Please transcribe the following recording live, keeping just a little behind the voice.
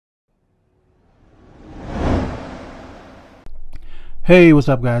Hey, what's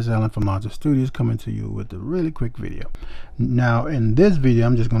up guys? Alan from Lonzos Studios coming to you with a really quick video. Now in this video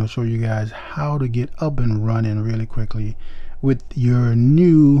I'm just going to show you guys how to get up and running really quickly with your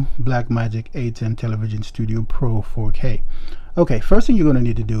new Blackmagic Atem Television Studio Pro 4K. Okay, first thing you're going to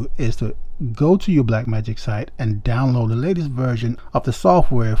need to do is to go to your Blackmagic site and download the latest version of the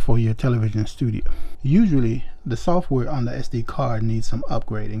software for your television studio. Usually the software on the SD card needs some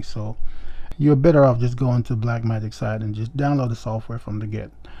upgrading, so you're better off just going to Blackmagic site and just download the software from the get.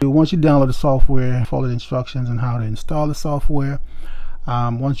 Once you download the software, follow the instructions on how to install the software.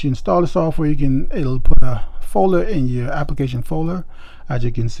 Once you install the software, it'll put a folder in your application folder. As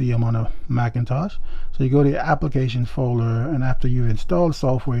you can see, I'm on a Macintosh. So you go to your application folder, and after you've installed the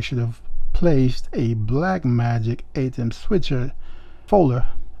software, you should have placed a Blackmagic Atem switcher folder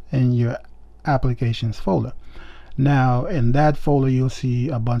in your applications folder. Now in that folder you'll see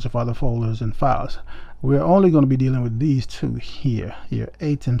a bunch of other folders and files. We're only going to be dealing with these two here, your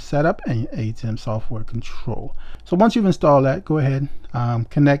Atem setup and your Atem software control. So once you've installed that, go ahead,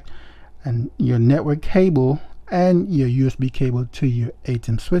 connect and your network cable and your USB cable to your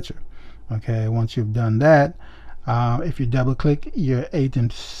Atem switcher. Okay, once you've done that, if you double click your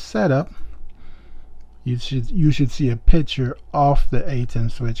Atem setup, you should see a picture of the Atem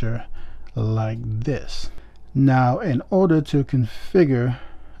switcher like this. Now in order to configure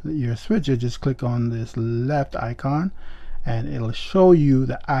your switcher, just click on this left icon and it'll show you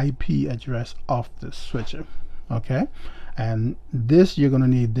the IP address of the switcher. Okay, and this, you're going to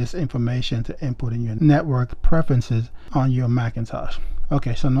need this information to input in your network preferences on your Macintosh.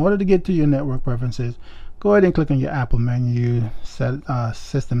 Okay, so in order to get to your network preferences, go ahead and click on your Apple menu, set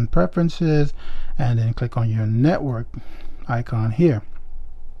system preferences, and then click on your network icon here.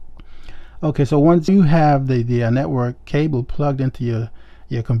 Okay, so once you have the network cable plugged into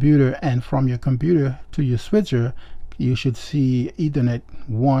your computer, and from your computer to your switcher, you should see Ethernet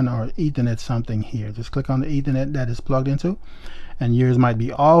 1 or Ethernet something here. Just click on the Ethernet that is plugged into, and yours might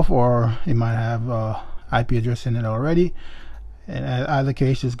be off or it might have IP address in it already. In either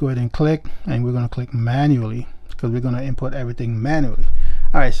case, just go ahead and click, and we're going to click manually because we're going to input everything manually.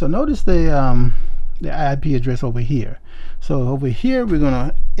 All right, so notice the IP address over here. So over here we're going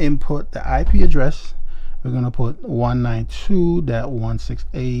to input the IP address. We're going to put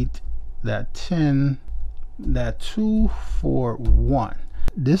 192.168.10.241.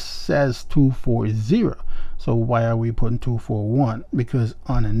 This says 240, so why are we putting 241? Because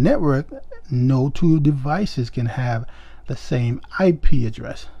on a network no two devices can have the same IP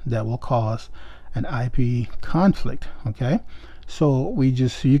address. That will cause an IP conflict. Okay, so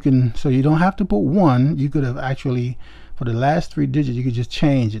you don't have to put 1. You could have actually, for the last 3 digits, you could just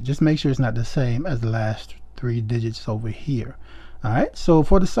change it. Just make sure it's not the same as the last 3 digits over here. All right, so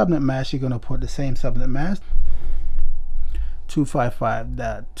for the subnet mask, you're going to put the same subnet mask,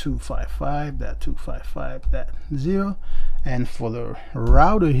 255.255.255.0, and for the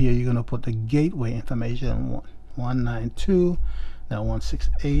router here, you're going to put the gateway information,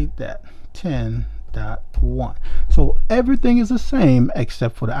 192.168.10.1. So everything is the same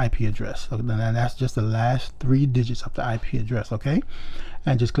except for the IP address. So then that's just the last 3 digits of the IP address. Okay,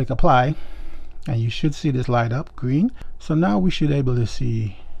 and just click apply, and you should see this light up green. So now we should be able to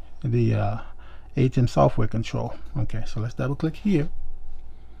see the Atem software control. Okay, so let's double click here,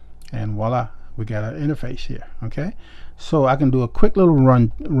 and voila, we got our interface here. Okay, so I can do a quick little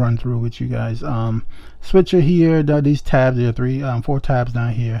run through with you guys. Switcher here, these tabs, there are 4 tabs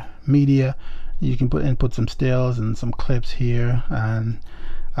down here. Media, you can input some stills and some clips here, and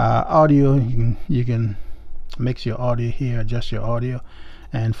audio, you can mix your audio here, adjust your audio.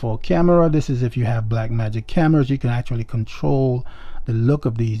 And for camera, this is if you have Blackmagic cameras, you can actually control the look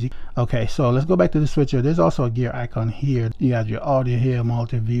of these. Okay, so let's go back to the switcher. There's also a gear icon here. You have your audio here,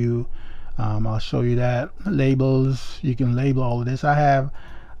 multi-view. I'll show you that. Labels, you can label all of this. I have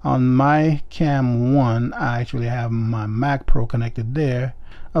on my Cam 1, I actually have my Mac Pro connected there.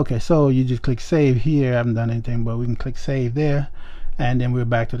 Okay, so you just click save here. I haven't done anything, but we can click save there, and then we're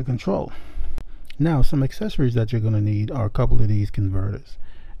back to the control. Now some accessories that you're going to need are a couple of these converters.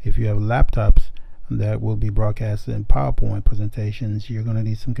 If you have laptops that will be broadcasting PowerPoint presentations, you're going to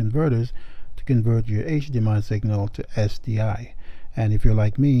need some converters to convert your HDMI signal to SDI. And if you're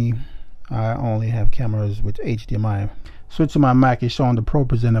like me, I only have cameras with HDMI. Switch to my Mac is showing the Pro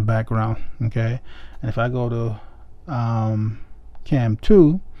Presenter background. Okay, and if I go to Cam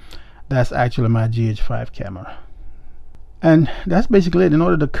 2, that's actually my GH5 camera. And that's basically it. In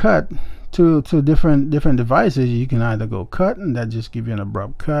order to cut to different devices, you can either go cut, and that just gives you an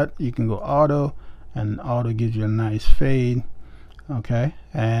abrupt cut. You can go auto, and auto gives you a nice fade. Okay,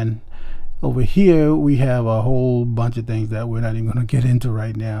 and Over here we have a whole bunch of things that we're not even going to get into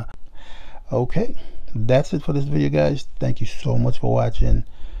right now. Okay, that's it for this video, guys. Thank you so much for watching.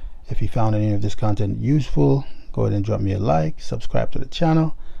 If you found any of this content useful, go ahead and drop me a like, subscribe to the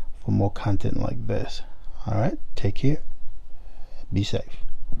channel for more content like this. All right, take care, be safe.